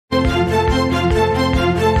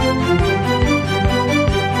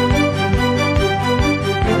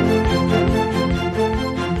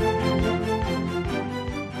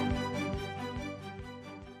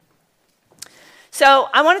So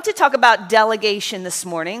I wanted to talk about delegation this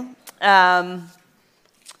morning.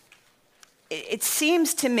 It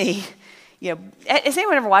seems to me, has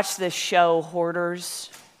anyone ever watched the show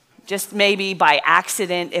Hoarders? Just maybe by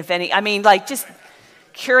accident, if any. I mean, like just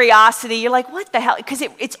curiosity. You're like, what the hell? Because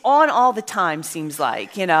it's on all the time, seems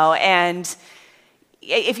like, and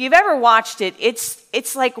if you've ever watched it,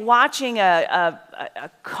 it's like watching a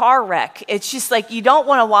car wreck. It's just like you don't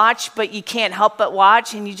want to watch, but you can't help but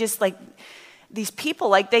watch, and you just like these people,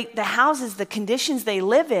 like the houses, the conditions they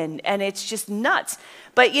live in, and it's just nuts.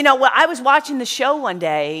 But I was watching the show one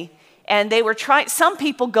day, and they were trying. Some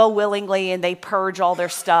people go willingly and they purge all their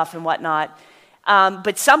stuff and whatnot.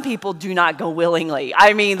 But some people do not go willingly.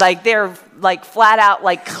 I mean, like they're like flat out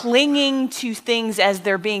like clinging to things as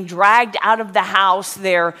they're being dragged out of the house.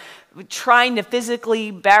 They're trying to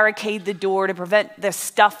physically barricade the door to prevent the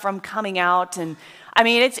stuff from coming out. And I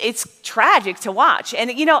mean, it's tragic to watch. And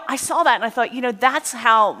I saw that and I thought, that's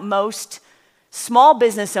how most small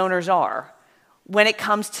business owners are when it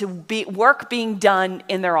comes to work being done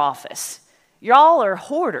in their office. Y'all are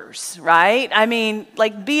hoarders, right? I mean,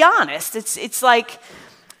 like, be honest. It's like,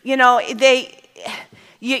 nobody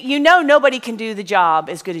can do the job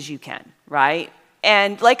as good as you can, right?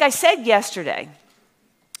 And like I said yesterday,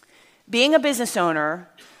 being a business owner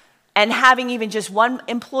and having even just one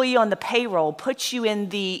employee on the payroll puts you in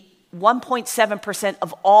the 1.7%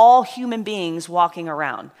 of all human beings walking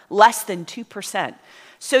around, less than 2%.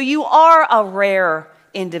 So you are a rare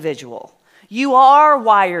individual. You are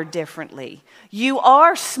wired differently. You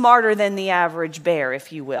are smarter than the average bear,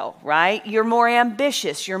 if you will, right? You're more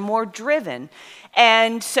ambitious. You're more driven.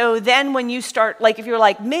 And so then when you start, like if you're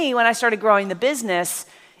like me, when I started growing the business,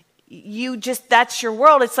 that's your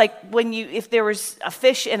world. It's like if there was a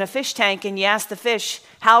fish in a fish tank and you ask the fish,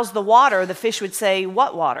 how's the water? The fish would say,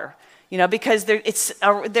 what water? Because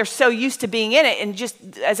they're so used to being in it. And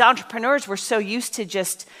just as entrepreneurs, we're so used to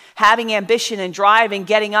just having ambition and drive and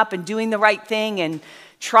getting up and doing the right thing and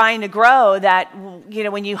trying to grow that,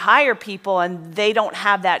 when you hire people and they don't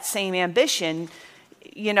have that same ambition,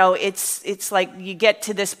 it's like you get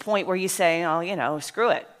to this point where you say, oh,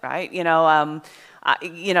 screw it, right? And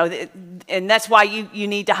that's why you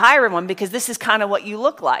need to hire one, because this is kind of what you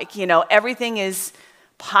look like. Everything is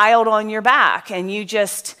piled on your back, and you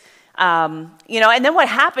just, and then what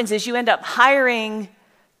happens is you end up hiring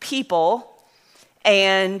people,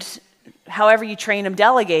 and however you train them,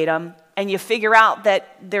 delegate them, and you figure out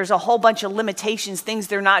that there's a whole bunch of limitations, things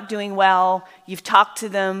they're not doing well. You've talked to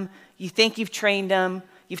them, you think you've trained them,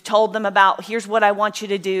 you've told them about, here's what I want you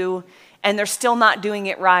to do, and they're still not doing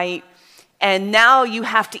it right. And now you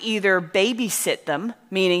have to either babysit them,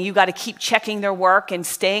 meaning you got to keep checking their work and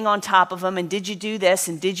staying on top of them, and did you do this,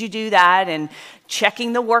 and did you do that, and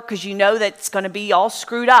checking the work because that it's going to be all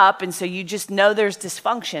screwed up, and so you just know there's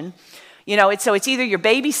dysfunction. So it's either you're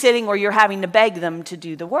babysitting or you're having to beg them to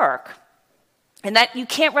do the work. And that you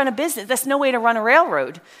can't run a business. That's no way to run a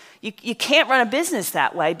railroad. You can't run a business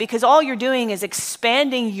that way, because all you're doing is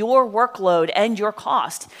expanding your workload and your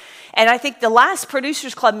cost. And I think the last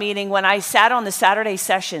Producers Club meeting, when I sat on the Saturday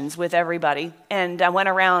sessions with everybody and I went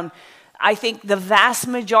around, I think the vast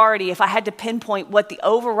majority, if I had to pinpoint what the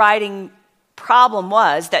overriding problem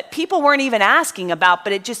was that people weren't even asking about,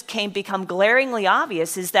 but it just become glaringly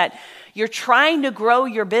obvious, is that you're trying to grow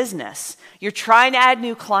your business. You're trying to add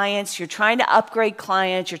new clients. You're trying to upgrade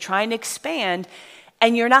clients. You're trying to expand,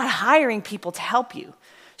 and you're not hiring people to help you.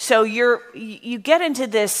 So you get into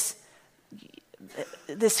this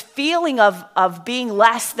feeling of being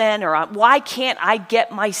less than, or why can't I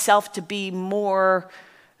get myself to be more,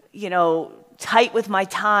 tight with my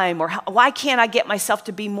time, or why can't I get myself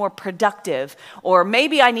to be more productive? Or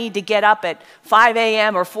maybe I need to get up at 5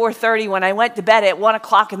 a.m. or 4:30 when I went to bed at 1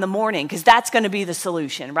 o'clock in the morning, because that's going to be the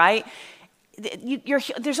solution, right?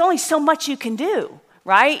 There's only so much you can do,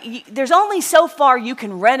 right? There's only so far you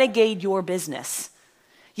can renegade your business.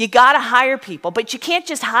 You got to hire people, but you can't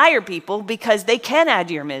just hire people because they can add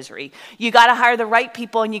to your misery. You got to hire the right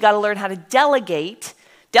people, and you got to learn how to delegate.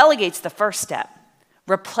 Delegate's the first step.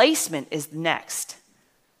 Replacement is next,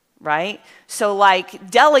 right? So like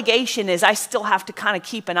delegation is, I still have to kind of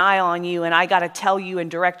keep an eye on you, and I got to tell you and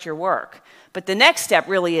direct your work. But the next step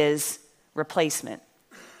really is replacement,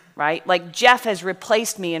 right? Like Jeff has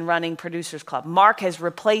replaced me in running Producers Club. Mark has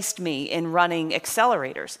replaced me in running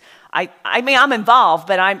accelerators. I mean, I'm involved,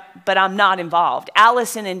 but I'm not involved.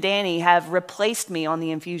 Allison and Danny have replaced me on the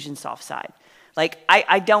Infusionsoft side. Like,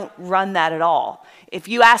 I don't run that at all. If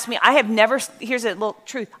you ask me, here's a little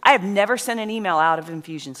truth, I have never sent an email out of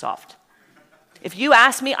Infusionsoft. If you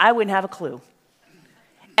asked me, I wouldn't have a clue.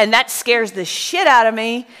 And that scares the shit out of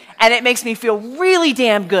me, and it makes me feel really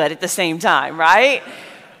damn good at the same time, right?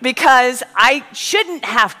 Because I shouldn't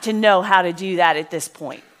have to know how to do that at this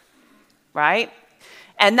point, right?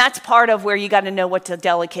 And that's part of where you got to know what to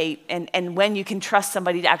delegate and when you can trust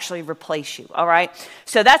somebody to actually replace you, all right?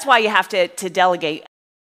 So that's why you have to delegate.